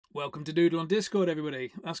Welcome to Doodle on Discord,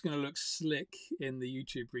 everybody. That's going to look slick in the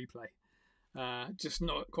YouTube replay. Just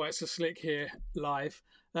not quite so slick here live.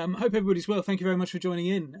 Hope everybody's well. Thank you very much for joining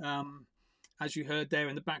in. As you heard there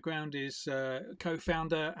in the background is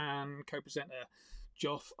co-founder and co-presenter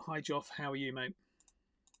Joff. Hi, Joff. How are you, mate?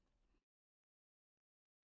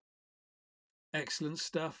 Excellent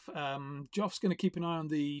stuff. Joff's going to keep an eye on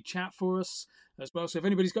the chat for us as well. So if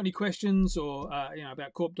anybody's got any questions or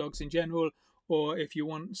about corp dogs in general, or if you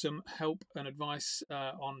want some help and advice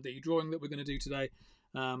on the drawing that we're going to do today,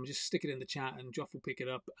 just stick it in the chat and Joff will pick it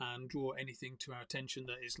up and draw anything to our attention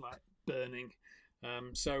that is like burning.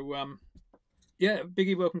 Yeah,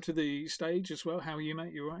 Biggie, welcome to the stage as well. How are you,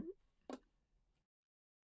 mate? You all right?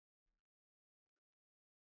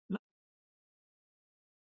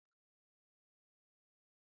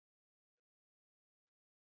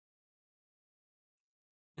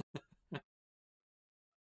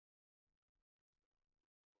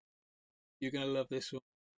 You're going to love this one.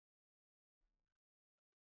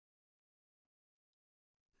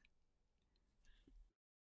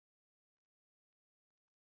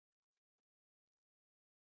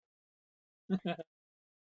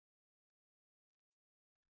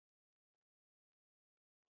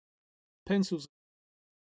 Pencils.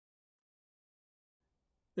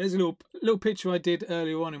 There's a little picture I did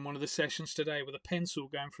earlier on in one of the sessions today with a pencil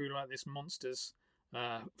going through like this monster's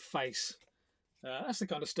face. That's the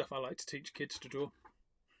kind of stuff I like to teach kids to draw.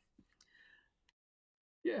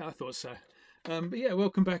 Yeah, I thought so. But yeah,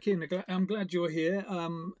 welcome back in. I'm glad you're here.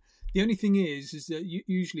 The only thing is that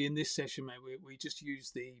usually in this session, mate, we just use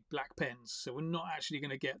the black pens, so we're not actually going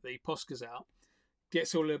to get the Poscas out.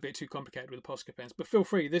 Gets all a little bit too complicated with the Posca pens, but feel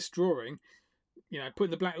free. This drawing, putting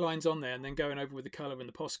the black lines on there and then going over with the colour and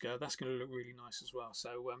the Posca, that's going to look really nice as well. So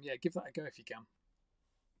yeah, give that a go if you can.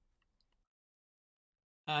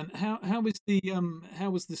 And how was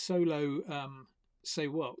the solo? Say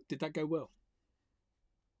what? Did that go well?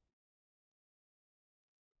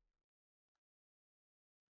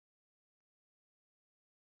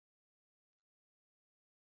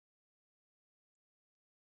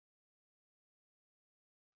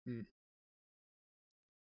 Hmm.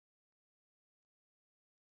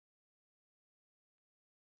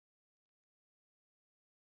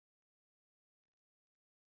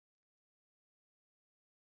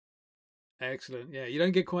 Excellent. Yeah, you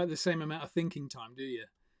don't get quite the same amount of thinking time, do you?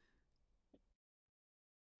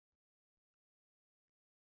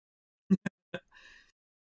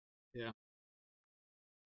 Yeah.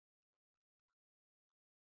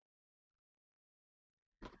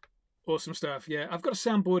 Awesome stuff. Yeah, I've got a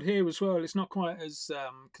soundboard here as well. It's not quite as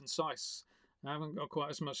concise. I haven't got quite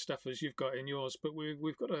as much stuff as you've got in yours, but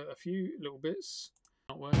we've got a few little bits.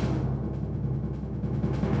 Not working.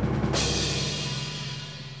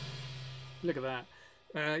 Look at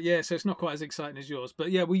that. Yeah, so it's not quite as exciting as yours, but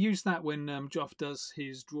yeah, we'll use that when Joff does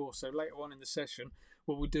his draw. So later on in the session,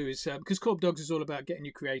 what we'll do is because Corp Dogs is all about getting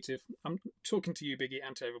you creative. I'm talking to you, Biggie,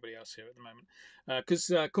 and to everybody else here at the moment,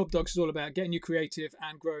 because Corp Dogs is all about getting you creative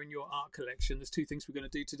and growing your art collection. There's two things we're going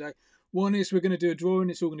to do today. One is we're going to do a drawing.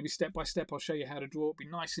 It's all going to be step by step. I'll show you how to draw. It'll be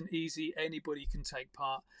nice and easy. Anybody can take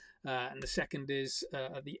part. And the second is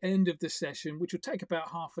at the end of the session, which will take about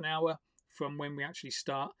half an hour from when we actually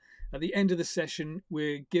start. At the end of the session,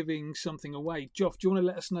 we're giving something away. Joff, do you want to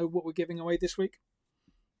let us know what we're giving away this week?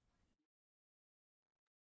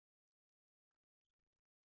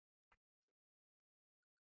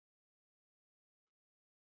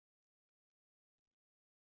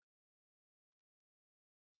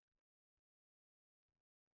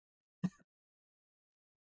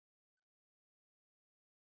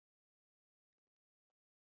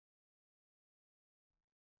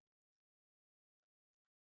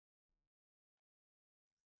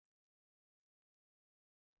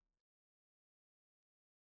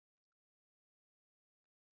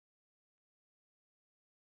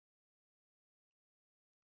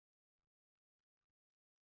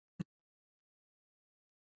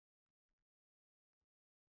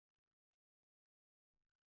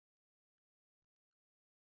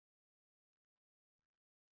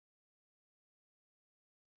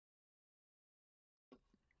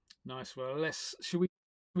 Nice. Well, should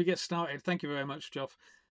we get started? Thank you very much, Joff.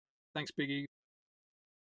 Thanks, Biggie.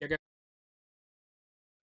 Yeah, go.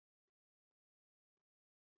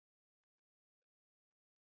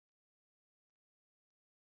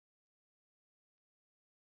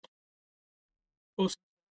 Awesome.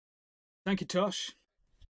 Thank you, Tosh.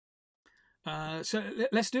 So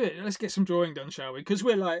let's do it. Let's get some drawing done, shall we? Because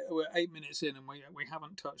we're 8 minutes in and we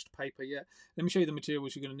haven't touched paper yet. Let me show you the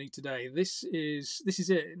materials you're going to need today. This is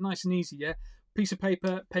it. Nice and easy, yeah. piece of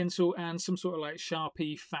paper, pencil, and some sort of like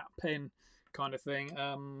Sharpie fat pen kind of thing.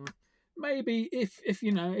 Maybe if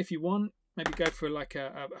you know, if you want, maybe go for like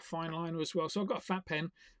a fine liner as well. So I've got a fat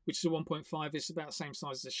pen, which is a 1.5. It's about the same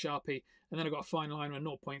size as a Sharpie. And then I've got a fine liner, a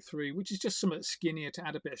 0.3, which is just somewhat skinnier to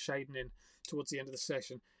add a bit of shading in towards the end of the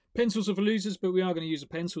session. Pencils are for losers, but we are going to use a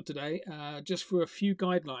pencil today, just for a few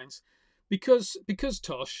guidelines. Because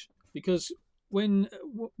Tosh, because when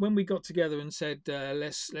we got together and said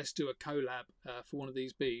let's do a collab for one of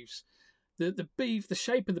these beeves, the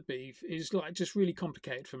shape of the beeve is like just really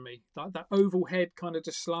complicated for me. Like that oval head kind of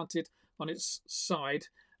just slanted on its side,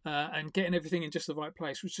 and getting everything in just the right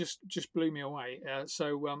place, which just blew me away.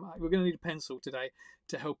 So we're going to need a pencil today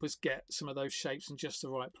to help us get some of those shapes in just the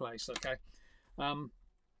right place. Okay.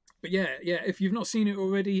 But yeah. If you've not seen it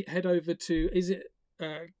already, head over to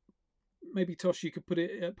maybe Tosh, you could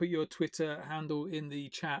put your Twitter handle in the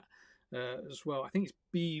chat as well. I think it's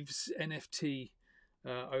BeavsNFT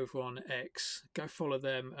over on X. Go follow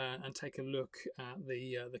them and take a look at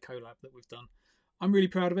the collab that we've done. I'm really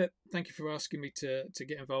proud of it. Thank you for asking me to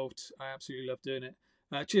get involved. I absolutely love doing it.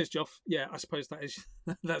 Cheers, Joff. Yeah, I suppose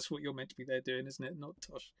that's what you're meant to be there doing, isn't it? Not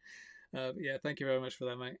Tosh. Yeah, thank you very much for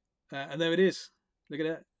that, mate. And there it is. Look at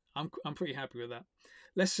that. I'm pretty happy with that.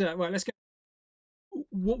 Let's go.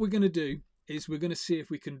 What we're going to do is we're going to see if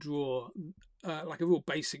we can draw like a real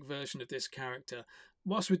basic version of this character.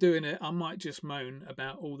 Whilst we're doing it, I might just moan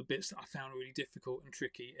about all the bits that I found really difficult and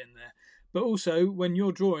tricky in there. But also, when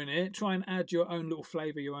you're drawing it, try and add your own little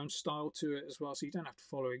flavour, your own style to it as well, so you don't have to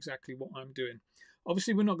follow exactly what I'm doing.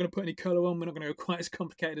 Obviously, we're not going to put any colour on. We're not going to go quite as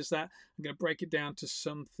complicated as that. I'm going to break it down to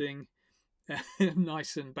something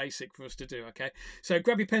nice and basic for us to do. Okay, so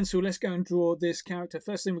grab your pencil, let's go and draw this character.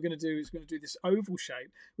 First thing we're going to do is we're going to do this oval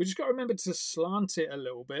shape. We just got to remember to slant it a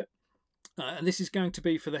little bit, and this is going to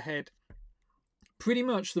be for the head pretty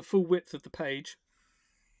much the full width of the page.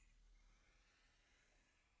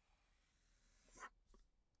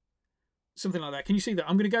 Something like that. Can you see that?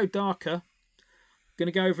 I'm going to go darker. I'm going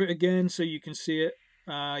to go over it again so you can see it.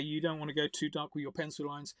 You don't want to go too dark with your pencil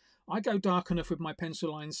lines. I go dark enough with my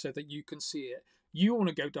pencil lines so that you can see it. You want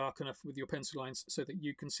to go dark enough with your pencil lines so that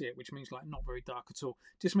you can see it, which means like not very dark at all.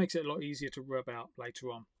 Just makes it a lot easier to rub out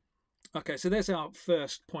later on. Okay, so there's our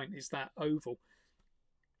first point, is that oval.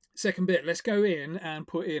 Second bit, let's go in and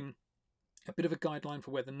put in a bit of a guideline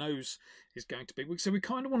for where the nose is going to be. So we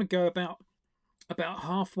kind of want to go about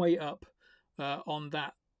halfway up on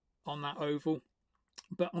that oval,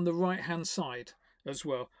 but on the right hand side as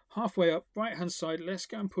well. Halfway up, right hand side, let's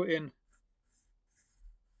go and put in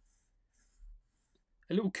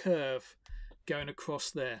a little curve going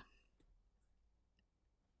across there.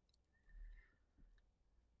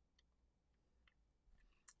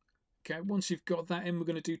 Okay, once you've got that in, we're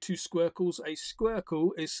going to do two squircles. A squircle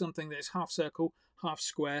is something that is half circle, half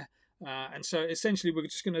square. And so essentially we're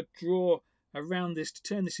just going to draw around this to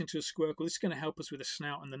turn this into a squircle. This is going to help us with the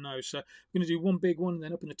snout and the nose. So we're going to do one big one, and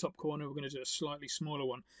then up in the top corner we're going to do a slightly smaller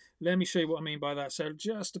one. Let me show you what I mean by that. So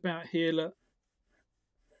just about here, look.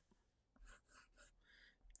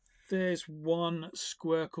 There's one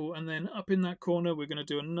squircle, and then up in that corner we're going to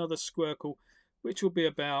do another squircle, which will be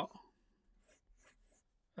about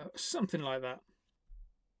something like that.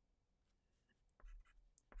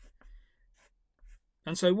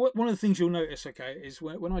 And so one of the things you'll notice, okay, is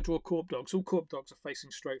when I draw corp dogs, all corp dogs are facing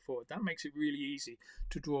straight forward. That makes it really easy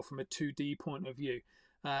to draw from a 2D point of view.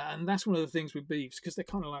 And that's one of the things with beeves, because they're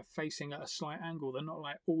kind of like facing at a slight angle. They're not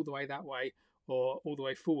like all the way that way or all the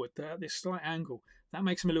way forward. They're at this slight angle. That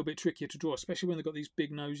makes them a little bit trickier to draw, especially when they've got these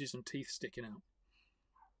big noses and teeth sticking out.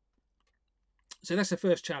 So that's the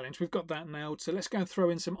first challenge. We've got that nailed. So let's go and throw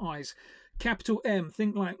in some eyes. Capital M,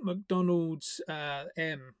 think like McDonald's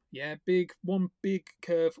M. Yeah, one big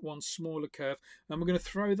curve, one smaller curve. And we're going to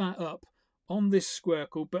throw that up on this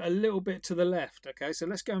squircle, but a little bit to the left. Okay, so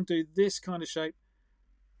let's go and do this kind of shape.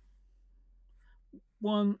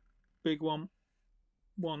 One big one,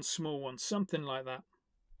 one small one, something like that.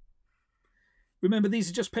 Remember, these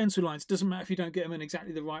are just pencil lines. It doesn't matter if you don't get them in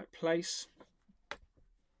exactly the right place.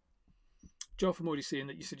 Joe, I'm already seeing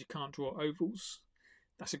that you said you can't draw ovals.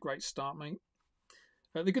 That's a great start, mate.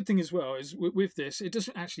 The good thing as well is with this, it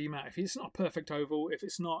doesn't actually matter if it's not a perfect oval, if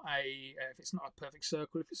it's not a perfect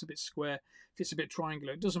circle, if it's a bit square, if it's a bit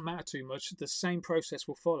triangular. It doesn't matter too much. The same process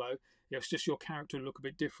will follow. It's just your character will look a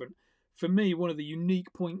bit different. For me, one of the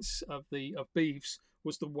unique points of Beavs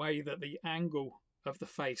was the way that the angle of the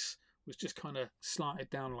face was just kind of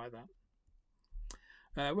slanted down like that.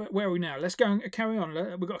 Where are we now? Let's go and carry on.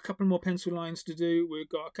 We've got a couple more pencil lines to do. We've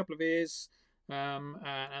got a couple of ears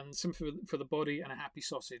and some for the body and a happy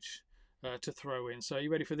sausage to throw in. So are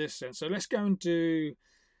you ready for this then? So let's go and do,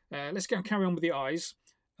 let's go and carry on with the eyes.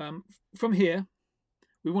 From here,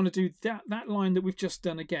 we want to do that line that we've just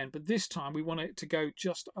done again, but this time we want it to go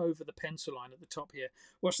just over the pencil line at the top here.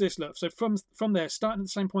 Watch this, look. So from there, starting at the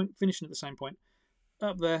same point, finishing at the same point,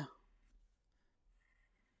 up there,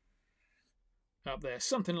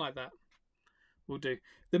 something like that will do.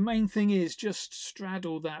 The main thing is just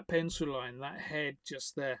straddle that pencil line, that head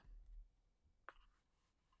just there.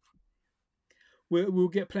 We'll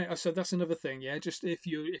get plenty. So that's another thing, yeah. Just if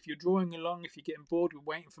you're drawing along, if you're getting bored,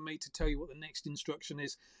 we're waiting for me to tell you what the next instruction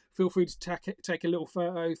is. Feel free to take a little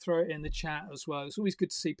photo, throw it in the chat as well. It's always good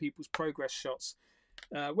to see people's progress shots.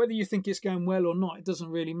 Whether you think it's going well or not, it doesn't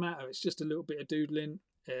really matter. It's just a little bit of doodling.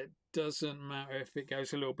 It doesn't matter if it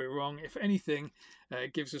goes a little bit wrong. If anything,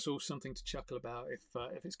 it gives us all something to chuckle about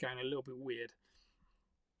if it's going a little bit weird.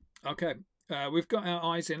 Okay, we've got our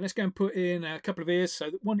eyes in. Let's go and put in a couple of ears.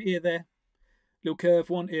 So one ear there. Little curve,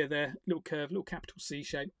 one ear there, little curve, little capital C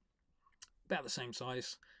shape, about the same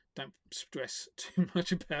size. Don't stress too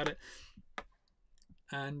much about it.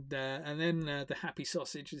 And then the happy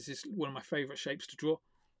sausage. This is one of my favourite shapes to draw.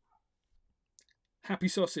 Happy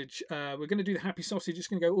sausage. We're going to do the happy sausage. It's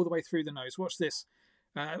going to go all the way through the nose. Watch this.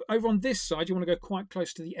 Over on this side, you want to go quite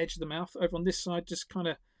close to the edge of the mouth. Over on this side, just kind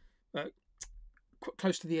of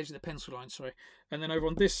close to the edge of the pencil line, sorry. And then over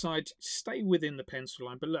on this side, stay within the pencil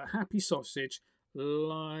line. But look, happy sausage,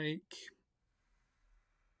 like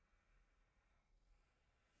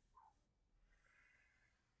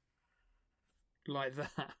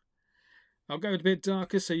that. I'll go a bit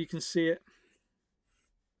darker so you can see it.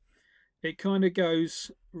 It kind of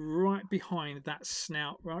goes right behind that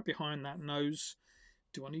snout, right behind that nose.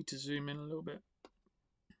 Do I need to zoom in a little bit?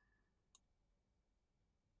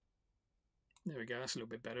 There we go, that's a little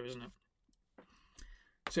bit better, isn't it?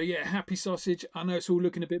 So yeah, happy sausage. I know it's all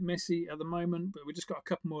looking a bit messy at the moment, but we've just got a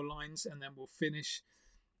couple more lines and then we'll finish.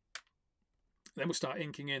 Then we'll start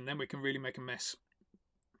inking in, then we can really make a mess.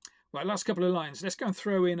 Right, last couple of lines. Let's go and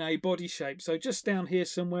throw in a body shape. So just down here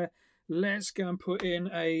somewhere, let's go and put in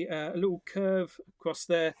a little curve across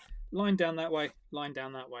there. Line down that way, line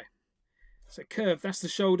down that way. So curve, that's the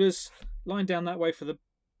shoulders. Line down that way for the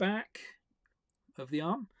back of the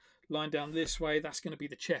arm. Line down this way, that's going to be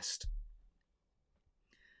the chest.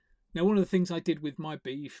 Now, one of the things I did with my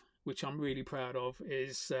beef, which I'm really proud of,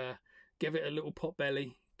 is give it a little pot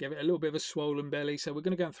belly, give it a little bit of a swollen belly. So we're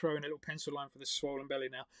going to go and throw in a little pencil line for this swollen belly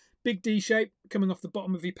now. Big D shape coming off the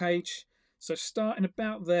bottom of your page. So starting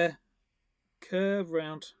about there, curve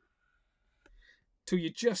round till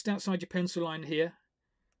you're just outside your pencil line here,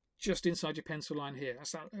 just inside your pencil line here.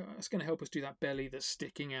 That's going to help us do that belly that's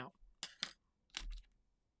sticking out.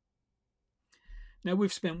 Now,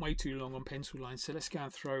 we've spent way too long on pencil lines, so let's go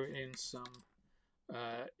and throw in some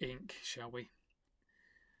ink, shall we?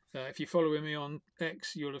 If you're following me on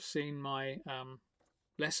X, you'll have seen my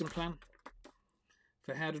lesson plan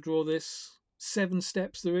for how to draw this. 7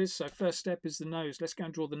 steps there is. So first step is the nose. Let's go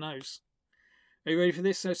and draw the nose. Are you ready for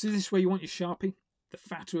this? So this is where you want your Sharpie, the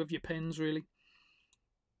fatter of your pens, really.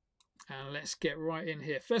 And let's get right in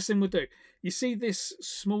here. First thing we'll do, you see this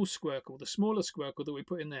small squircle, the smaller squircle that we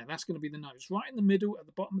put in there, that's going to be the nose. Right in the middle, at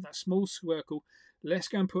the bottom of that small squircle, let's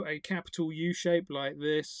go and put a capital U shape like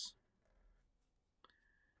this.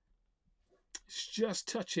 It's just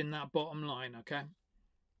touching that bottom line, okay?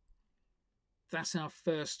 That's our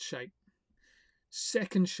first shape.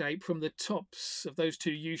 Second shape, from the tops of those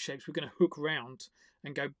 2 U shapes, we're going to hook round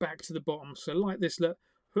and go back to the bottom. So like this, look,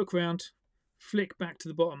 hook round, flick back to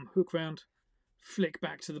the bottom, hook round, flick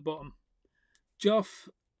back to the bottom. Joff,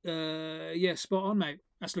 yeah, spot on, mate.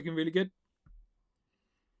 That's looking really good.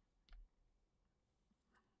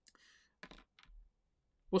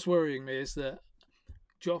 What's worrying me is that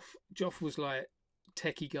Joff was like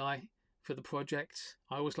techie guy for the project.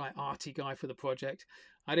 I was like arty guy for the project.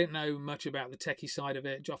 I didn't know much about the techie side of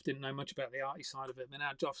it. Joff didn't know much about the arty side of it. But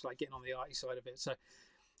now Joff's like getting on the arty side of it. So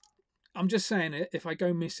I'm just saying it. If I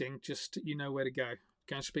go missing, just you know where to go.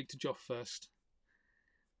 Go and speak to Joff first.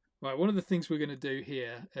 Right, one of the things we're going to do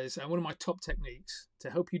here is one of my top techniques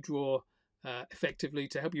to help you draw effectively,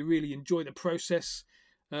 to help you really enjoy the process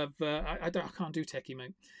of. I can't do techie,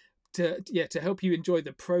 mate. To help you enjoy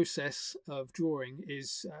the process of drawing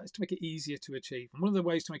is to make it easier to achieve. And one of the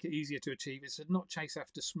ways to make it easier to achieve is to not chase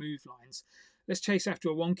after smooth lines. Let's chase after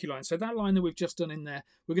a wonky line. So that line that we've just done in there,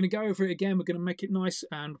 we're going to go over it again. We're going to make it nice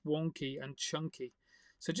and wonky and chunky.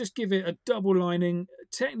 So just give it a double lining.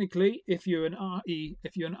 Technically, if you're an art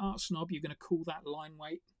snob, you're going to call that line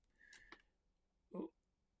weight.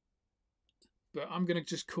 But I'm going to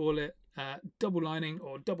just call it double lining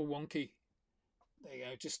or double wonky. There you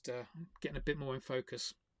go, just getting a bit more in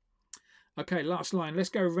focus. Okay, last line. Let's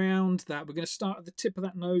go round that. We're going to start at the tip of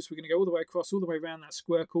that nose. We're going to go all the way across, all the way around that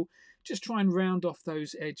squircle. Just try and round off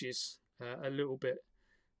those edges a little bit.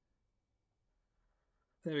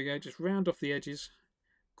 There we go, just round off the edges.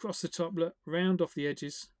 Across the top, look, round off the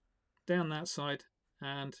edges. Down that side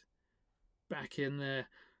and back in there.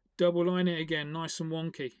 Double line it again, nice and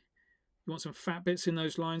wonky. You want some fat bits in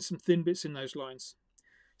those lines, some thin bits in those lines.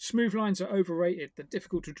 Smooth lines are overrated. They're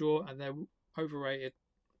difficult to draw and they're overrated.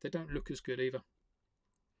 They don't look as good either.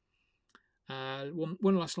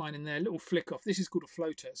 One last line in there, little flick off. This is called a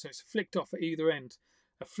floater, so it's flicked off at either end.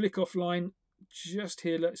 A flick off line just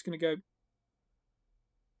here. Look, it's going to go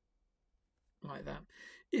like that.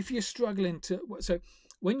 If you're struggling to, so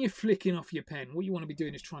when you're flicking off your pen, what you want to be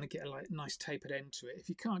doing is trying to get a nice tapered end to it. If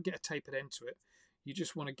you can't get a tapered end to it, you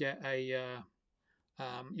just want to get a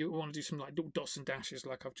you want to do some like little dots and dashes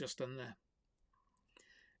like I've just done there.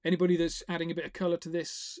 Anybody that's adding a bit of colour to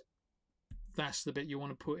this, that's the bit you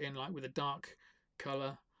want to put in like with a dark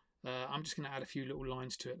colour. I'm just going to add a few little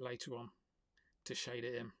lines to it later on to shade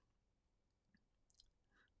it in.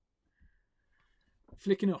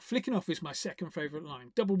 Flicking off is my second favourite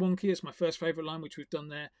line. Double wonky is my first favourite line, which we've done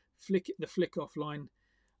there. The flick off line.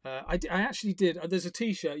 I actually did. There's a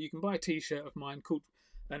T-shirt. You can buy a T-shirt of mine called,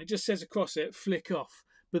 and it just says across it, flick off.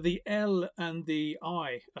 But the L and the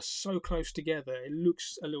I are so close together, it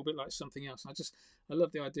looks a little bit like something else. I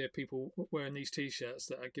love the idea of people wearing these T-shirts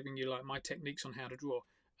that are giving you like my techniques on how to draw,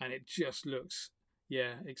 and it just looks,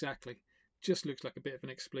 yeah, exactly. Just looks like a bit of an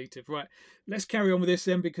expletive. Right, let's carry on with this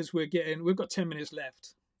then, because we've got 10 minutes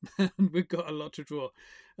left and we've got a lot to draw.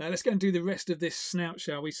 Let's go and do the rest of this snout,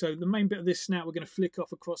 shall we? So the main bit of this snout we're going to flick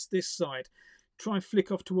off across this side. Try and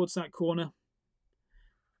flick off towards that corner.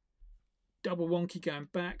 Double wonky going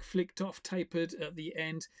back, flicked off, tapered at the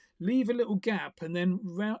end. Leave a little gap and then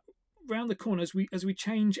round the corner as we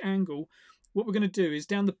change angle. What we're going to do is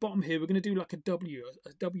down the bottom here, we're going to do like a W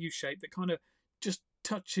shape that kind of just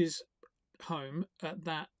touches home at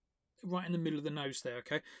that right in the middle of the nose there.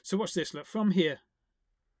 Okay, so watch this. Look, from here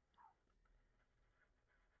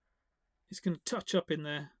it's going to touch up in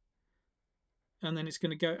there, and then it's going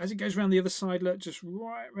to go as it goes around the other side. Look, just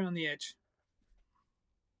right around the edge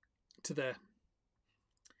to there.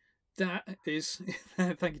 That is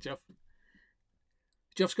thank you, Geoff.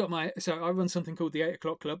 Geoff's got so I run something called the 8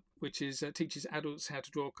 o'clock club, which is teaches adults how to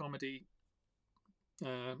draw comedy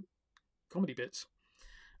bits.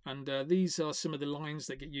 And these are some of the lines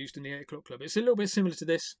that get used in the 8 o'clock club. It's a little bit similar to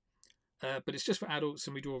this, but it's just for adults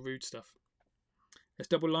and we draw rude stuff. Let's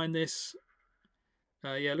double line this.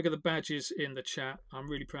 Yeah, look at the badges in the chat. I'm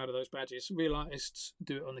really proud of those badges. Real artists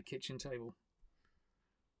do it on the kitchen table.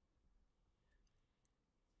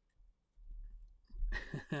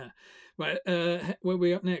 Right, where are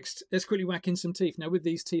we up next? Let's quickly whack in some teeth. Now with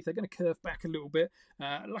these teeth, they're going to curve back a little bit,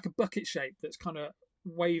 like a bucket shape that's kind of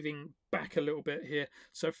waving back a little bit here.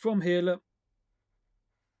 So from here, look,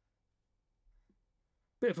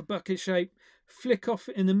 bit of a bucket shape, flick off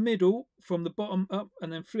in the middle from the bottom up,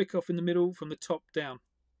 and then flick off in the middle from the top down.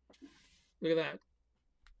 Look at that.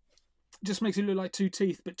 Just makes it look like two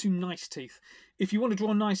teeth, but two nice teeth. If you want to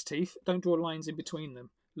draw nice teeth, don't draw lines in between them.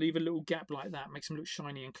 Leave a little gap like that, makes them look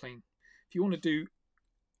shiny and clean. If you want to do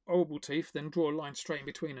horrible teeth, then draw a line straight in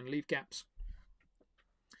between and leave gaps.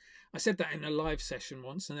 I said that in a live session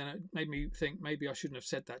once, and then it made me think maybe I shouldn't have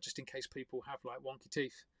said that, just in case people have like wonky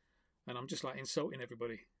teeth and I'm just like insulting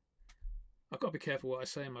everybody. I've got to be careful what I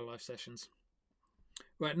say in my live sessions.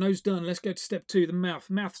 Right, nose done. Let's go to step 2, the mouth.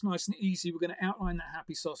 Mouth's nice and easy. We're going to outline that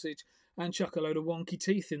happy sausage and chuck a load of wonky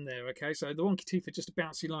teeth in there. Okay, so the wonky teeth are just a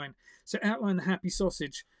bouncy line. So outline the happy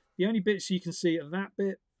sausage. The only bits you can see are that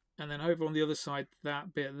bit, and then over on the other side,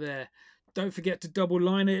 that bit there. Don't forget to double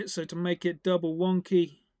line it, so to make it double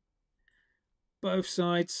wonky, both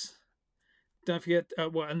sides. Don't forget,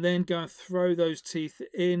 and then go and throw those teeth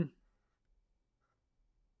in.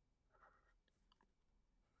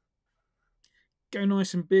 Go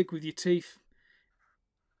nice and big with your teeth.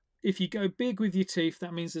 If you go big with your teeth,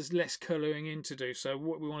 that means there's less colouring in to do. So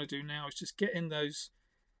what we want to do now is just get in those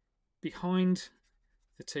behind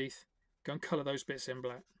the teeth. Go and colour those bits in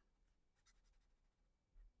black.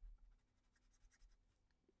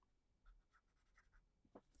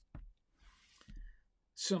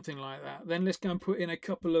 Something like that. Then let's go and put in a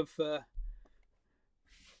couple of...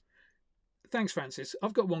 Thanks, Francis.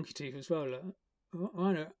 I've got wonky teeth as well.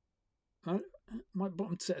 I know. My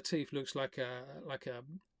bottom set of teeth looks like a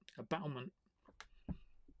battlement,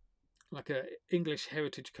 like a English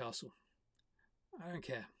heritage castle. I don't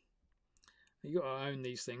care. You got to own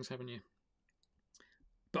these things, haven't you?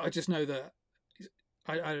 But I just know that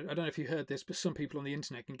I don't know if you heard this, but some people on the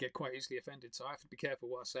internet can get quite easily offended, so I have to be careful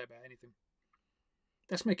what I say about anything.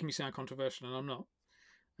 That's making me sound controversial, and I'm not.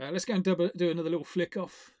 Let's go and do another little flick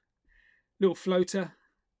off. Little floater.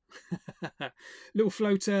 Little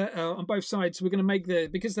floater on both sides. We're going to make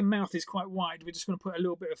because the mouth is quite wide, we're just going to put a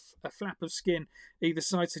little bit of a flap of skin either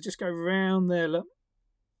side. So just go round there, look.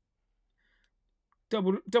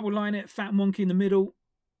 Double line it, fat monkey in the middle,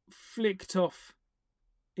 flicked off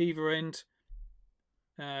either end.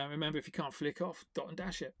 Remember, if you can't flick off, dot and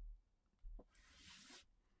dash it.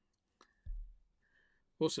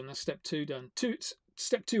 Awesome, that's step 2 done.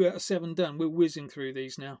 Step 2 out of 7 done. We're whizzing through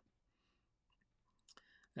these now.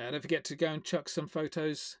 Don't forget to go and chuck some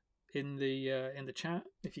photos in the chat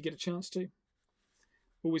if you get a chance to.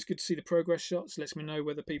 Always good to see the progress shots. Lets me know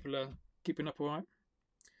whether people are keeping up all right.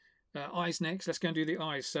 Eyes next. Let's go and do the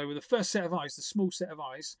eyes. So with the first set of eyes, the small set of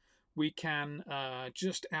eyes, we can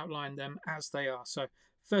just outline them as they are. So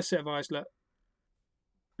first set of eyes, look,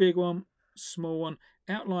 big one, small one,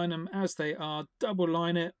 outline them as they are, double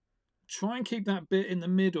line it, try and keep that bit in the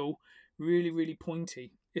middle really, really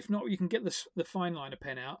pointy. If not, you can get the fine liner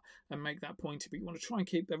pen out and make that pointy, but you want to try and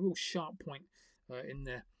keep a real sharp point in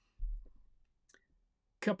there.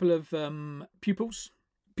 Couple of pupils.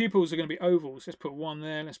 Pupils are going to be ovals. Let's put one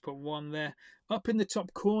there, let's put one there. Up in the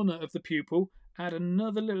top corner of the pupil, add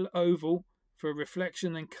another little oval for a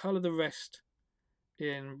reflection, then colour the rest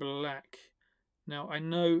in black. Now, I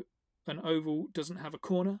know an oval doesn't have a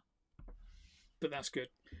corner, but that's good.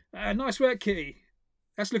 Nice work, Kitty.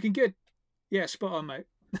 That's looking good. Yeah, spot on, mate.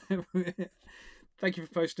 Thank you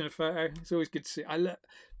for posting a photo. It's always good to see.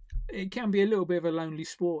 It can be a little bit of a lonely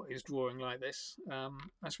sport, is drawing like this.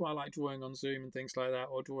 That's why I like drawing on Zoom and things like that,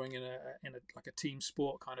 or drawing in a like a team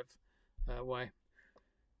sport kind of way.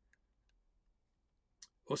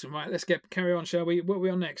 Awesome. Right, let's carry on, shall we? What are we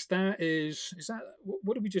on next? That is that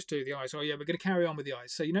what did we just do? The eyes. Oh yeah, we're going to carry on with the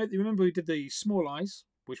eyes. So you remember we did the small eyes,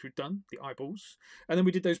 which we've done, the eyeballs, and then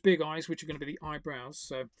we did those big eyes, which are going to be the eyebrows.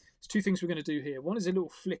 So there's 2 things we're going to do here. One is a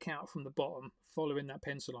little flick out from the bottom, following that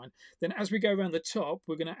pencil line. Then as we go around the top,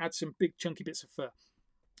 we're going to add some big chunky bits of fur.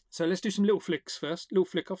 So let's do some little flicks first, little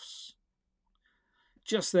flick offs.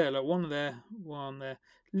 Just there, look, one there,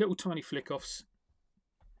 little tiny flick offs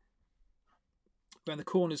around the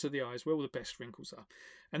corners of the eyes, where all the best wrinkles are.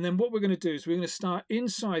 And then what we're going to do is we're going to start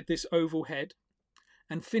inside this oval head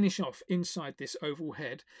and finish off inside this oval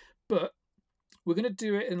head, but we're going to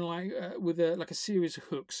do it in with a series of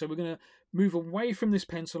hooks. So we're going to move away from this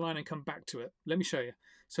pencil line and come back to it. Let me show you.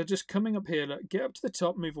 So just coming up here, look, get up to the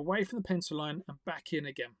top, move away from the pencil line and back in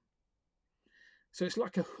again. So it's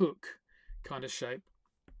like a hook kind of shape.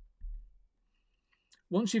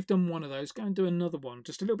 Once you've done one of those, go and do another one,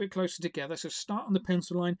 just a little bit closer together. So start on the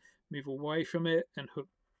pencil line, move away from it and hook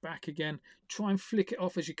back again. Try and flick it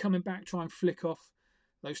off as you're coming back, try and flick off.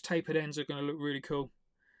 Those tapered ends are going to look really cool.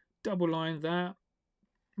 Double line that,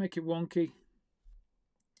 make it wonky.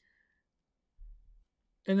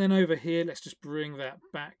 And then over here, let's just bring that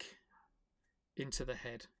back into the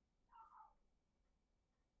head.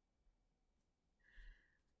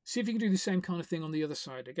 See if you can do the same kind of thing on the other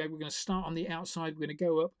side. Okay, we're going to start on the outside, we're going to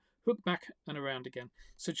go up, hook back and around again.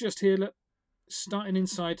 So just here, look, starting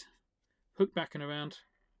inside, hook back and around.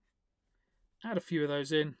 Add a few of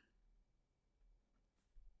those in.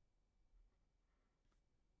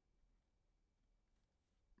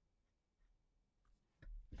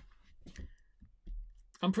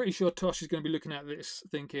 I'm pretty sure Tosh is going to be looking at this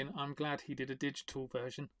thinking, I'm glad he did a digital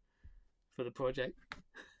version for the project.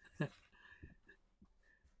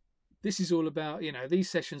 This is all about, these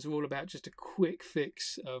sessions are all about just a quick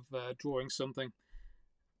fix of drawing something.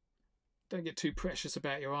 Don't get too precious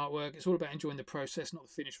about your artwork. It's all about enjoying the process, not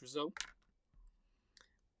the finished result.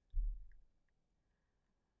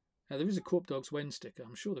 Now, there is a Corp Dogs Wen sticker.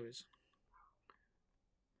 I'm sure there is.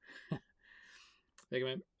 There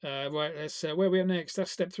you go. Right, let's, where are we at next? That's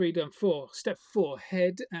step 3 done. 4. Step 4,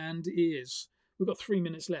 head and ears. We've got 3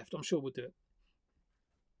 minutes left. I'm sure we'll do it.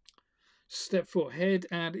 Step 4, head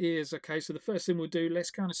and ears. Okay, so the first thing we'll do, let's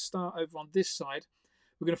kind of start over on this side.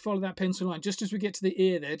 We're going to follow that pencil line. Just as we get to the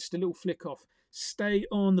ear there, just a little flick off. Stay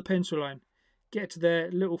on the pencil line. Get to there,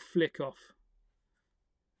 little flick off.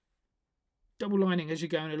 Double lining as you're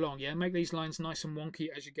going along, yeah? Make these lines nice and wonky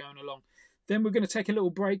as you're going along. Then we're going to take a little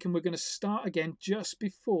break and we're going to start again just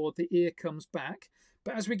before the ear comes back.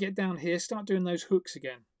 But as we get down here, start doing those hooks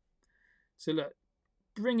again. So look,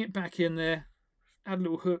 bring it back in there, add a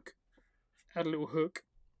little hook, add a little hook,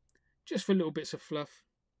 just for little bits of fluff.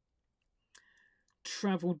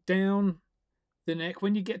 Travel down the neck.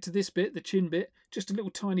 When you get to this bit, the chin bit, just a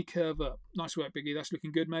little tiny curve up. Nice work, Biggie. That's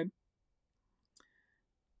looking good, mate.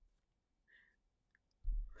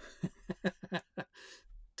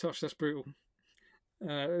 Tosh, that's brutal.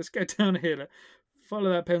 Let's go down here. Look. Follow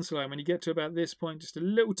that pencil line. When you get to about this point, just a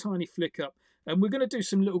little tiny flick up. And we're going to do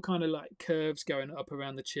some little kind of like curves going up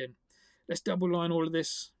around the chin. Let's double line all of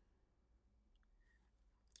this.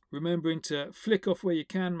 Remembering to flick off where you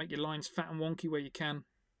can, make your lines fat and wonky where you can.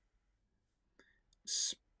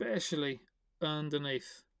 Especially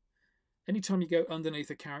underneath. Anytime you go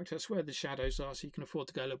underneath a character, that's where the shadows are, so you can afford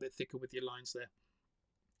to go a little bit thicker with your lines there.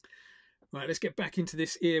 Right, let's get back into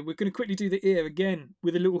this ear. We're going to quickly do the ear again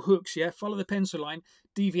with the little hooks, yeah? Follow the pencil line,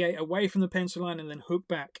 deviate away from the pencil line, and then hook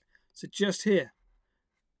back. So just here,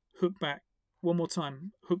 hook back. One more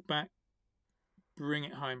time, hook back, bring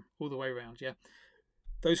it home, all the way around, yeah?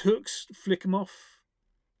 Those hooks, flick them off.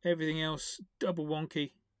 Everything else, double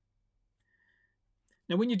wonky.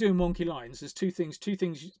 Now, when you're doing wonky lines, there's two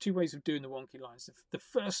ways of doing the wonky lines. The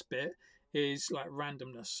first bit is like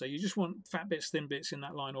randomness. So you just want fat bits, thin bits in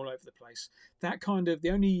that line all over the place. That kind of,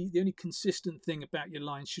 the only consistent thing about your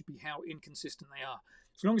lines should be how inconsistent they are.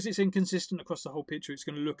 As long as it's inconsistent across the whole picture, it's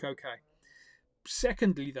going to look okay.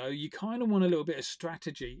 Secondly, though, you kind of want a little bit of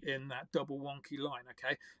strategy in that double wonky line,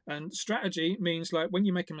 okay? And strategy means like when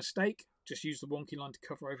you make a mistake, just use the wonky line to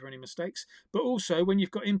cover over any mistakes. But also when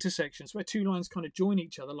you've got intersections where two lines kind of join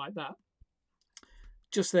each other like that,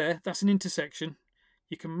 just there, that's an intersection.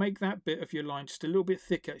 You can make that bit of your line just a little bit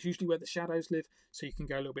thicker. It's usually where the shadows live, so you can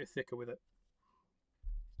go a little bit thicker with it.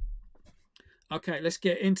 Okay, let's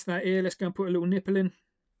get into that ear. Let's go and put a little nipple in.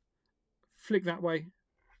 Flick that way.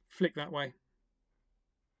 Flick that way.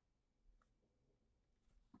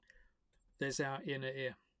 There's our inner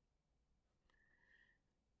ear.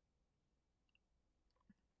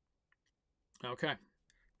 Okay.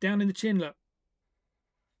 Down in the chin, look.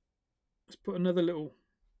 Let's put another little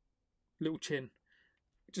chin.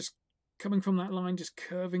 Just coming from that line, just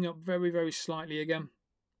curving up very, very slightly again.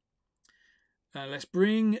 Let's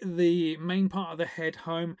bring the main part of the head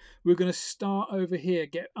home. We're going to start over here.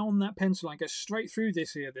 Get on that pencil line. Go straight through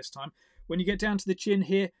this here this time. When you get down to the chin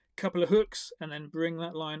here, couple of hooks, and then bring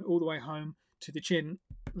that line all the way home to the chin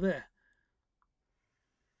there.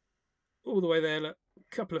 All the way there, look.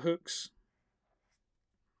 Couple of hooks.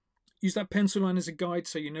 Use that pencil line as a guide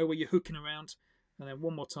so you know where you're hooking around. And then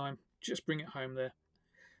one more time, just bring it home there.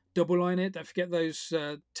 Double line it. Don't forget those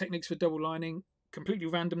techniques for double lining. Completely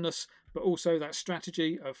randomness, but also that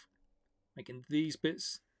strategy of making these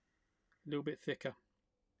bits a little bit thicker.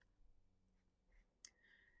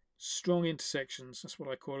 Strong intersections, that's what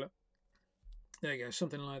I call it. There you go,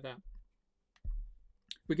 something like that.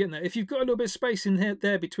 We're getting there. If you've got a little bit of space in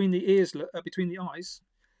there between the ears, between the eyes,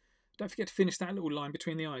 don't forget to finish that little line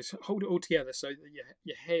between the eyes. Hold it all together so that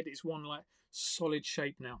your head is one like solid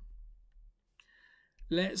shape now.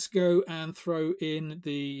 Let's go and throw in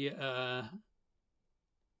the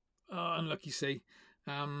unlucky C.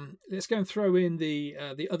 Let's go and throw in the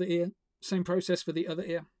other ear. Same process for the other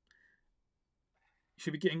ear. You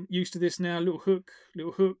should be getting used to this now. Little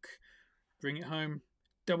hook, bring it home,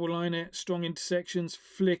 double line it, strong intersections,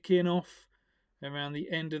 flick in off around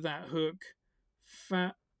the end of that hook,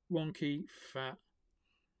 fat, wonky, fat.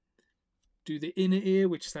 Do the inner ear,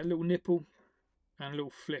 which is that little nipple, and a little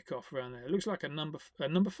flick off around there. It looks like a number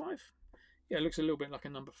 5. Yeah, it looks a little bit like a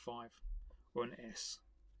number 5 or an S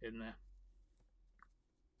in there.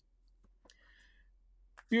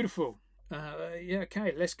 Beautiful. Yeah,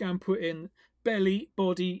 okay, let's go and put in belly,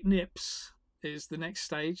 body, nips is the next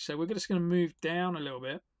stage. So we're just going to move down a little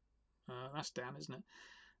bit. That's down, isn't it?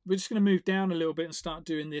 We're just going to move down a little bit and start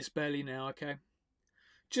doing this belly now, okay?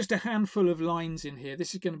 Just a handful of lines in here.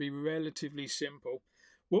 This is going to be relatively simple.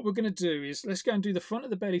 What we're going to do is, let's go and do the front of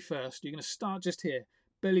the belly first. You're going to start just here.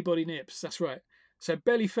 Belly, body, nips. That's right. So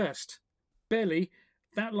belly first. Belly,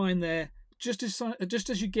 that line there, just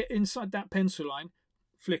as you get inside that pencil line,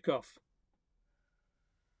 flick off.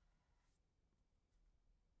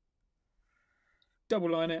 Double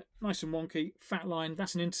line it, nice and wonky. Fat line,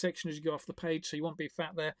 that's an intersection as you go off the page, so you won't be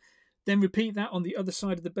fat there. Then repeat that on the other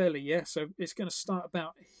side of the belly, yeah? So it's going to start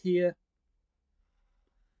about here.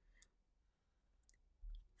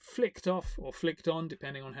 Flicked off or flicked on,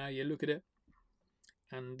 depending on how you look at it.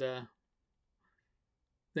 And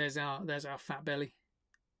there's our fat belly.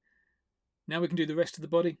 Now we can do the rest of the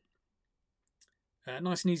body.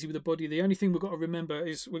 Nice and easy with the body. The only thing we've got to remember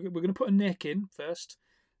is we're going to put a neck in first.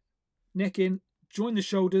 Neck in, join the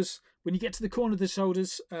shoulders. When you get to the corner of the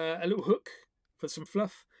shoulders, a little hook for some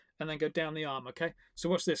fluff, and then go down the arm, okay? So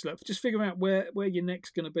watch this, look. Just figure out where your neck's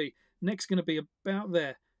going to be. Neck's going to be about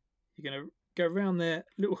there. You're going to go around there,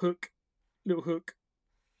 little hook,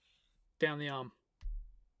 down the arm.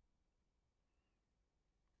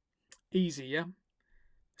 Easy, yeah?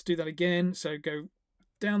 Let's do that again. So go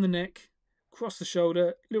down the neck, cross the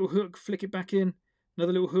shoulder, little hook, flick it back in,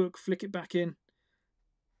 another little hook, flick it back in,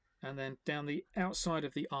 and then down the outside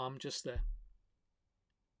of the arm just there.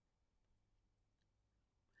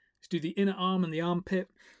 Let's do the inner arm and the armpit.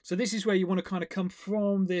 So this is where you want to kind of come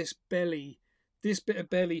from this belly, this bit of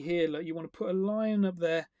belly here. Like you want to put a line up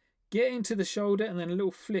there, get into the shoulder, and then a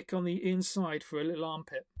little flick on the inside for a little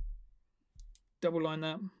armpit. Double line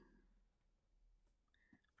that.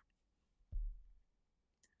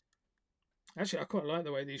 Actually, I quite like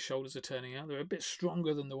the way these shoulders are turning out. They're a bit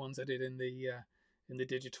stronger than the ones I did in the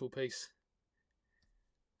digital piece.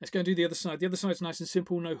 Let's go and do the other side. The other side's nice and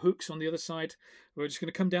simple, no hooks on the other side. We're just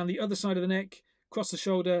going to come down the other side of the neck, cross the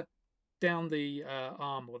shoulder, down the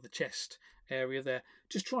arm or the chest area there.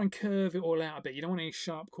 Just try and curve it all out a bit. You don't want any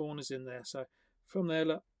sharp corners in there. So from there,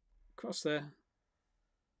 look, cross there,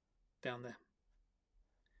 down there.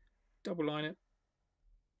 Double line it.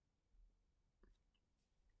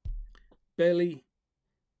 Belly,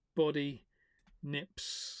 body,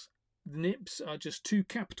 nips. The nips are just 2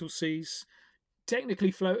 capital C's. Technically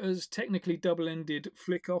floaters, technically double-ended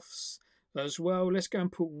flick-offs as well. Let's go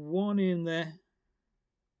and put one in there.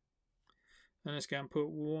 And let's go and put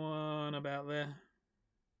one about there.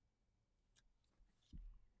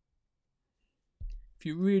 If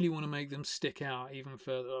you really want to make them stick out even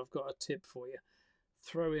further, I've got a tip for you.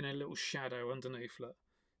 Throw in a little shadow underneath, look.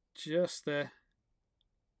 Just there.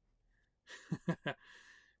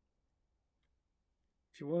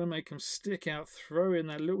 If you want to make them stick out, throw in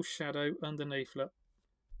that little shadow underneath, look.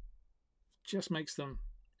 Just makes them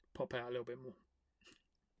pop out a little bit more.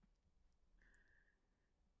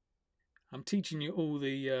 I'm teaching you all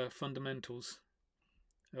the fundamentals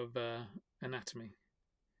of anatomy,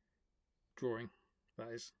 drawing, that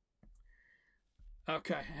is.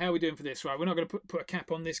 Okay, how are we doing for this? Right, we're not going to put a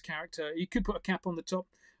cap on this character. You could put a cap on the top.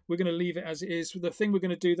 We're going to leave it as it is. The thing we're going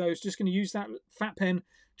to do, though, is just going to use that fat pen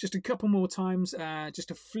just a couple more times just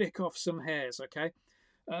to flick off some hairs, okay?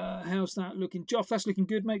 How's that looking? Joff, that's looking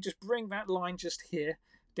good, mate. Just bring that line just here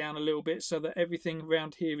down a little bit so that everything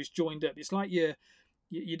around here is joined up. It's like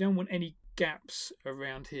you don't want any gaps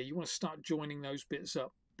around here. You want to start joining those bits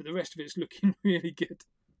up. But the rest of it's looking really good.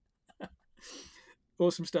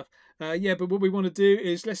 Awesome stuff. Yeah, but what we want to do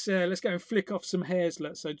is let's go and flick off some hairs.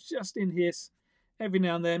 So just in here, every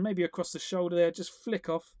now and then, maybe across the shoulder there, just flick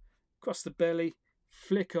off, across the belly,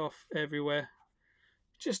 flick off everywhere.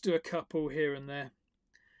 Just do a couple here and there.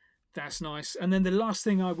 That's nice. And then the last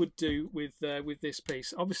thing I would do with this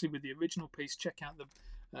piece, obviously with the original piece, check out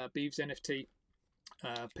the BeavsNFT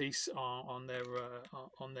piece on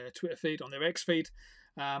their Twitter feed, on their X feed.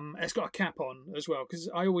 It's got a cap on as well because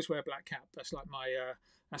I always wear a black cap. That's like my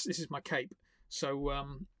this is my cape. So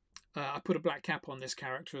I put a black cap on this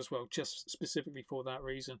character as well, just specifically for that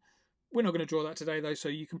reason. We're not going to draw that today though, so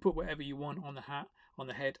you can put whatever you want on the hat, on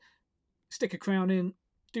the head. Stick a crown in,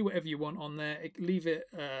 do whatever you want on there. Leave it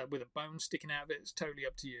with a bone sticking out of it. It's totally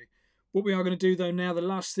up to you. What we are going to do though now, the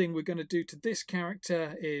last thing we're going to do to this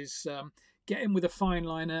character is get in with a fine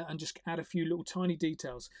liner and just add a few little tiny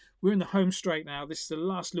details. We're in the home straight now. This is the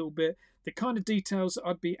last little bit. The kind of details that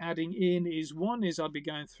I'd be adding in is, one is I'd be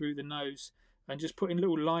going through the nose and just putting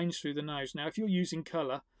little lines through the nose. Now, if you're using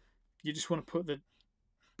colour, you just want to put the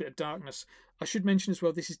bit of darkness. I should mention as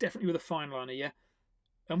well, this is definitely with a fine liner, yeah?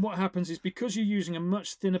 And what happens is because you're using a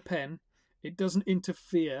much thinner pen, it doesn't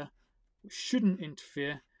interfere, shouldn't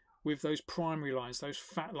interfere with those primary lines, those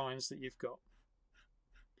fat lines that you've got.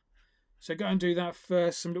 So go and do that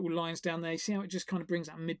first, some little lines down there. You see how it just kind of brings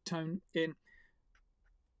that mid-tone in?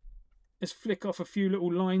 Let's flick off a few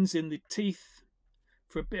little lines in the teeth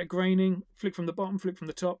for a bit of graining. Flick from the bottom, flick from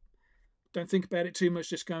the top. Don't think about it too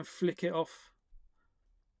much, just go and flick it off.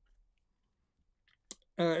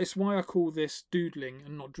 It's why I call this doodling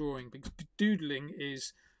and not drawing, because doodling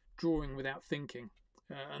is drawing without thinking.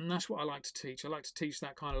 And that's what I like to teach. I like to teach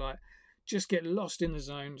that kind of like, just get lost in the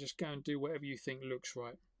zone, just go and do whatever you think looks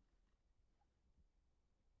right.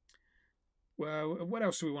 Well, what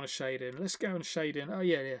else do we want to shade in? Let's go and shade in. Oh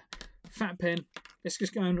yeah. Fat pen. Let's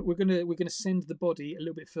just go and we're gonna send the body a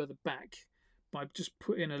little bit further back by just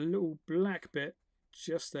putting a little black bit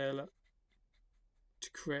just there, look,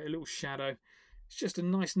 to create a little shadow. It's just a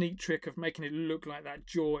nice, neat trick of making it look like that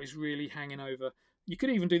jaw is really hanging over. You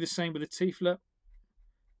could even do the same with the teeth, look.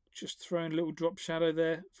 Just throwing a little drop shadow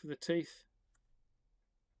there for the teeth,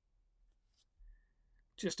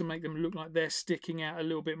 just to make them look like they're sticking out a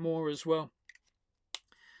little bit more as well.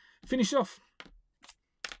 Finish off.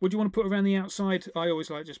 What do you want to put around the outside? I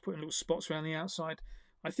always like just putting little spots around the outside.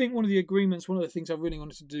 I think one of the agreements, one of the things I really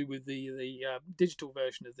wanted to do with the digital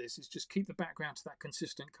version of this is just keep the background to that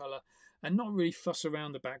consistent colour and not really fuss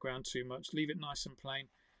around the background too much. Leave it nice and plain.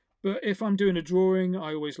 But if I'm doing a drawing,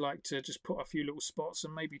 I always like to just put a few little spots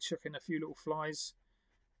and maybe chuck in a few little flies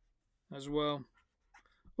as well.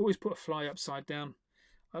 Always put a fly upside down.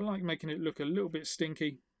 I like making it look a little bit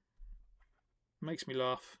stinky. Makes me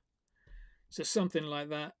laugh. So something like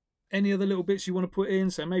that. Any other little bits you want to put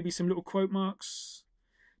in? So maybe some little quote marks.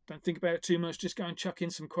 Don't think about it too much. Just go and chuck in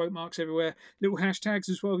some quote marks everywhere. Little hashtags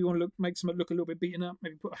as well. If you want to make something look a little bit beaten up,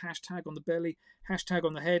 maybe put a hashtag on the belly, hashtag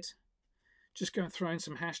on the head. Just go and throw in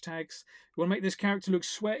some hashtags. You want to make this character look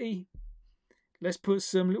sweaty? Let's put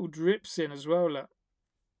some little drips in as well. Look.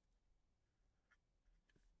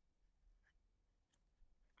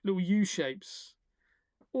 Little U-shapes.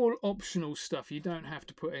 All optional stuff. You don't have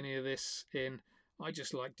to put any of this in. I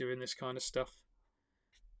just like doing this kind of stuff.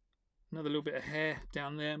 Another little bit of hair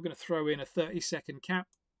down there. I'm going to throw in a 30-second cap.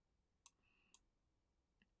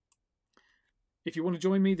 If you want to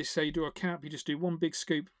join me, this say you do a cap, you just do one big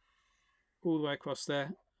scoop all the way across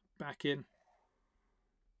there, back in.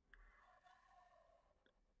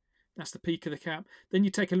 That's the peak of the cap. Then you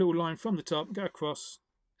take a little line from the top, go across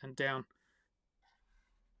and down.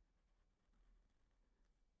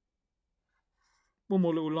 One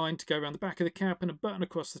more little line to go around the back of the cap and a button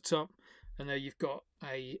across the top, and there you've got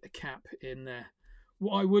a cap in there.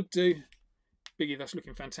 What I would do, Biggie, that's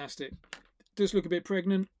looking fantastic. Does look a bit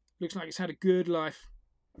pregnant. Looks like it's had a good life.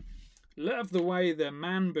 Love the way the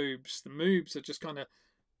man boobs, the moobs are just kind of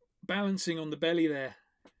balancing on the belly there.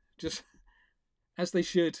 Just as they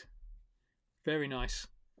should. Very nice.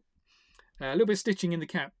 A little bit of stitching in the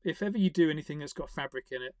cap. If ever you do anything that's got fabric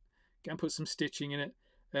in it, go and put some stitching in it.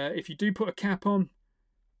 If you do put a cap on,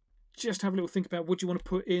 just have a little think about what you want to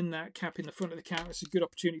put in that cap in the front of the cap. It's a good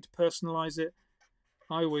opportunity to personalise it.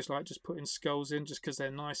 I always like just putting skulls in just because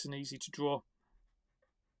they're nice and easy to draw.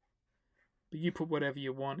 But you put whatever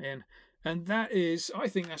you want in. And that is, I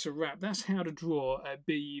think that's a wrap. That's how to draw a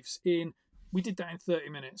Beavs in. We did that in 30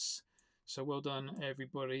 minutes. So well done,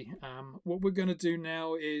 everybody. What we're going to do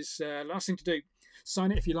now is, last thing to do,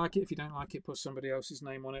 sign it if you like it. If you don't like it, put somebody else's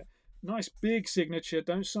name on it. Nice big signature.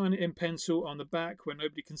 Don't sign it in pencil on the back where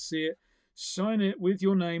nobody can see it. Sign it with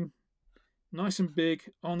your name, nice and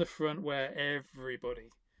big on the front where everybody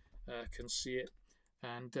can see it.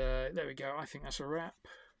 And there we go. I think that's a wrap.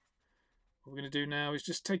 What we're going to do now is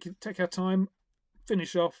just take our time,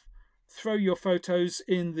 finish off, throw your photos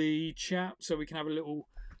in the chat so we can have a little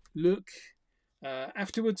look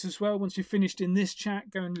afterwards as well. Once you've finished in this chat,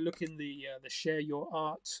 go and look in the Share Your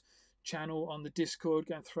Art channel on the Discord.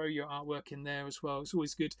 Go and throw your artwork in there as well. It's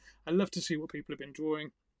always good. I love to see what people have been drawing.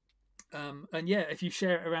 And yeah, if you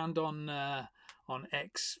share it around on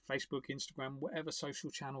X, Facebook, Instagram, whatever social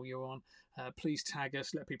channel you're on, please tag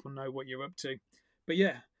us, let people know what you're up to. But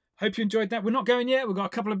yeah, hope you enjoyed that. We're not going yet. We've got a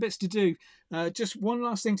couple of bits to do. Just one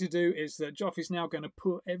last thing to do is that Joff is now going to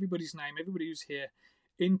put everybody's name, everybody who's here,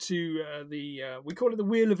 into we call it the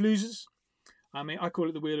Wheel of Losers. I mean, I call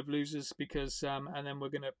it the Wheel of Losers because, and then we're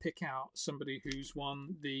going to pick out somebody who's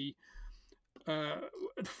won the,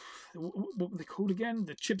 what were they called again?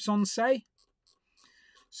 The Chips on Say.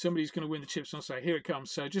 Somebody's going to win the Chips on Say. Here it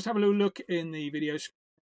comes. So just have a little look in the video.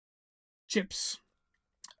 Chips.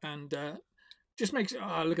 And just makes,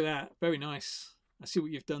 oh, look at that. Very nice. I see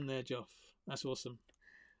what you've done there, Joff. That's awesome.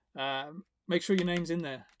 Make sure your name's in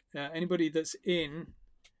there. Anybody that's in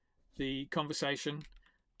the conversation,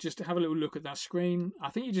 just have a little look at that screen. I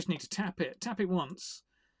think you just need to tap it. Tap it once.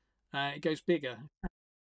 It goes bigger.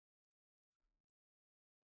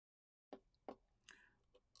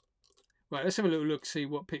 Right, let's have a little look, see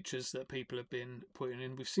what pictures that people have been putting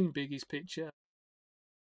in. We've seen Biggie's picture.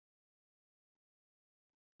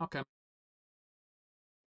 Okay.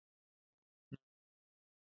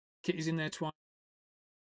 Kitty's in there twice.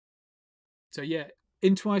 So yeah,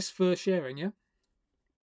 in twice for sharing, yeah?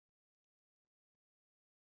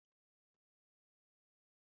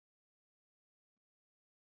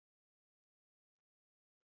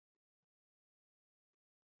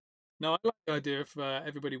 No, I like the idea of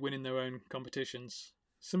everybody winning their own competitions.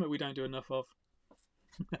 Something we don't do enough of.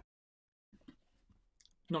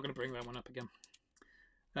 Not going to bring that one up again.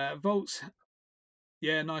 Volts.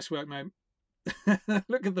 Yeah, nice work, mate.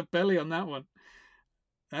 Look at the belly on that one.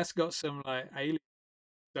 That's got some like alien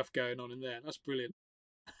stuff going on in there. That's brilliant.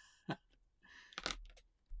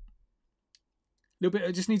 Little bit.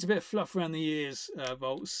 It just needs a bit of fluff around the ears,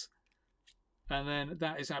 Volts. And then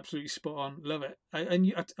that is absolutely spot on. Love it.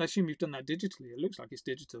 And I assume you've done that digitally. It looks like it's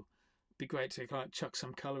digital. It'd be great to kind of chuck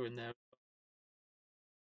some colour in there.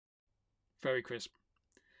 Very crisp.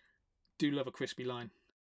 do love a crispy line.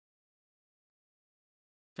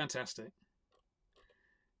 Fantastic.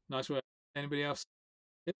 Nice work. Anybody else?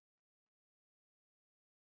 Yep.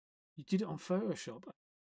 You did it on Photoshop. I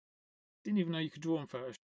didn't even know you could draw on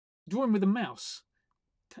Photoshop. Drawing with a mouse.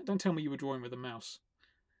 Don't tell me you were drawing with a mouse.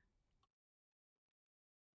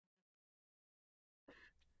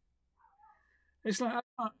 It's like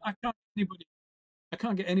I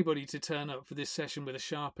can't get anybody to turn up for this session with a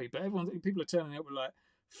Sharpie, but people are turning up with like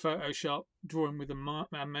Photoshop, drawing with a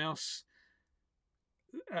mouse.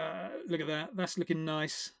 Look at that. That's looking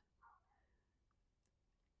nice.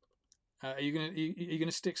 Are you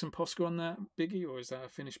gonna stick some Posca on that, Biggie, or is that a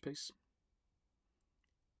finished piece?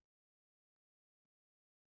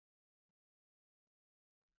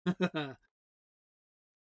 The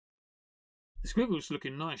squiggles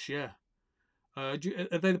looking nice, yeah. Are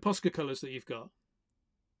they the Posca colours that you've got?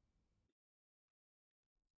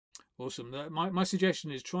 Awesome. My suggestion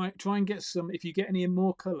is try and get some. If you get any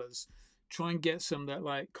more colours, try and get some that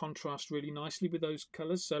like contrast really nicely with those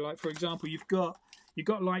colours. So, like for example, you've got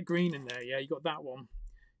light green in there. Yeah, you got that one.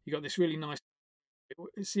 You got this really nice.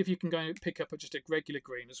 See if you can go and pick up just a regular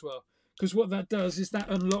green as well. Because what that does is that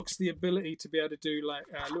unlocks the ability to be able to do like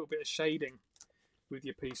a little bit of shading with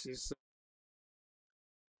your pieces.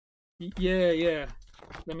 Yeah, yeah.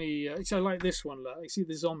 Let me. So like this one, like you see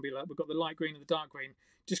the zombie, like we've got the light green and the dark green.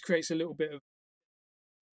 Just creates a little bit of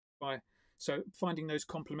by. So finding those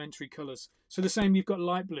complementary colours. So the same, you've got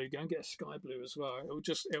light blue. Go and get a sky blue as well.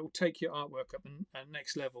 It'll take your artwork up and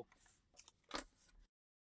next level.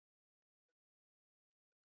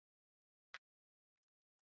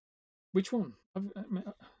 Which one?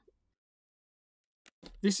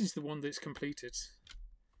 This is the one that's completed.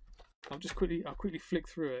 I'll quickly flick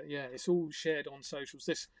through it. Yeah, it's all shared on socials.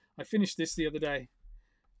 I finished this the other day.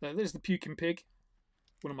 There's the puking pig,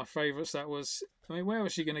 one of my favourites. That was. I mean, where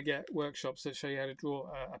was she going to get workshops that show you how to draw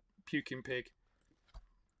a puking pig?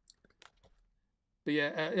 But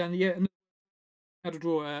yeah, how to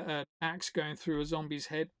draw an axe going through a zombie's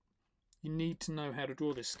head. You need to know how to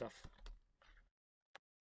draw this stuff.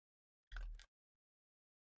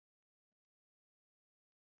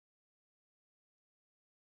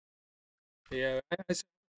 Yeah, I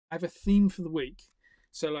have a theme for the week.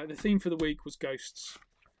 So like the theme for the week was ghosts.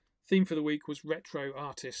 Theme for the week was retro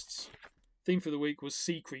artists. Theme for the week was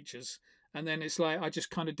sea creatures. And then it's like I just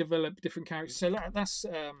kind of developed different characters. So that's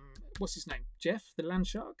what's his name? Jeff, the land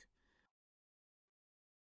shark.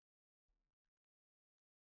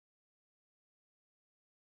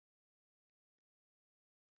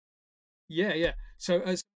 Yeah, yeah. So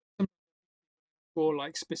as for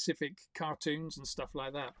like specific cartoons and stuff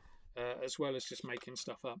like that, as well as just making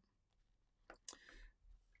stuff up.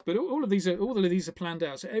 But all of these are planned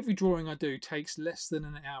out. So every drawing I do takes less than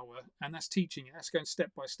an hour, and that's teaching it. That's going step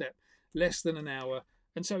by step, less than an hour.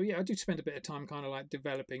 And so yeah, I do spend a bit of time kind of like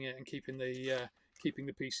developing it and keeping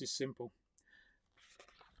the pieces simple.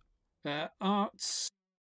 Artsy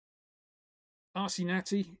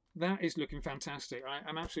Natty, that is looking fantastic.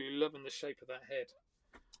 I'm absolutely loving the shape of that head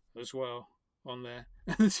as well on there,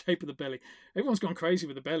 and the shape of the belly. Everyone's gone crazy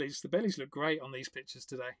with the bellies. The bellies look great on these pictures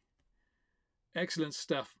today. Excellent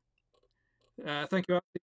stuff. Thank you.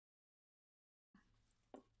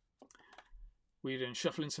 We're doing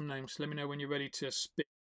shuffling some names. Let me know when you're ready to spit.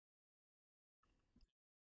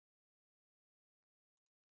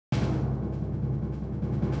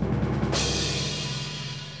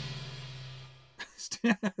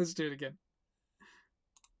 Let's do it again.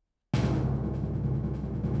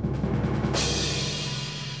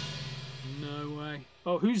 No way.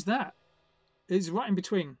 Oh, who's that? It's right in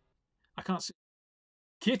between. I can't see.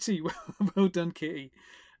 Kitty. Well done, Kitty.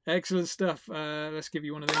 Excellent stuff. Let's give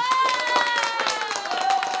you one of these.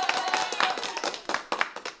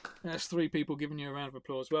 That's three people giving you a round of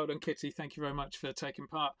applause. Well done, Kitty. Thank you very much for taking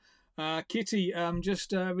part. Kitty,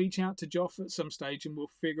 just reach out to Joff at some stage, and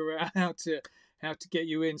we'll figure out how to get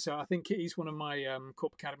you in. So I think Kitty's one of my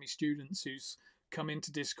Corp Academy students who's come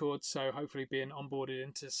into Discord. So hopefully being onboarded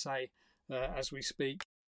into Say as we speak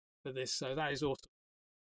for this. So that is awesome.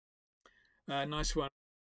 Nice one.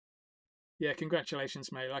 Yeah,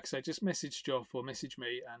 congratulations, mate. Like I say, just message Joff or message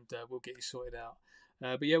me, and we'll get you sorted out.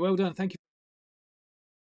 But yeah, well done. Thank you.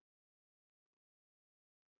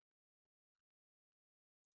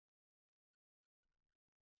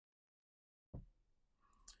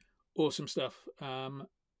 Awesome stuff.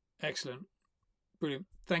 Excellent. Brilliant.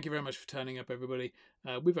 Thank you very much for turning up, everybody.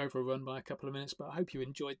 We've overrun by a couple of minutes, but I hope you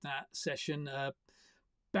enjoyed that session.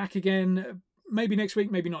 Back again maybe next week,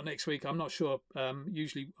 maybe not next week. I'm not sure.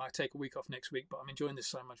 Usually I take a week off next week, but I'm enjoying this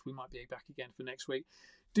so much. We might be back again for next week.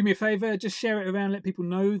 Do me a favor, just share it around. Let people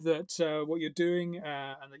know that what you're doing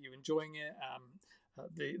and that you're enjoying it.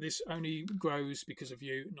 This only grows because of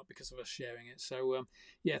you, not because of us sharing it. So,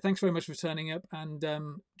 yeah, thanks very much for turning up. And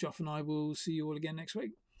Joff and I will see you all again next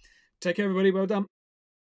week. Take care, everybody. Well done.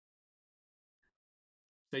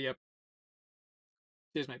 See ya.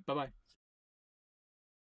 Cheers, mate. Bye bye.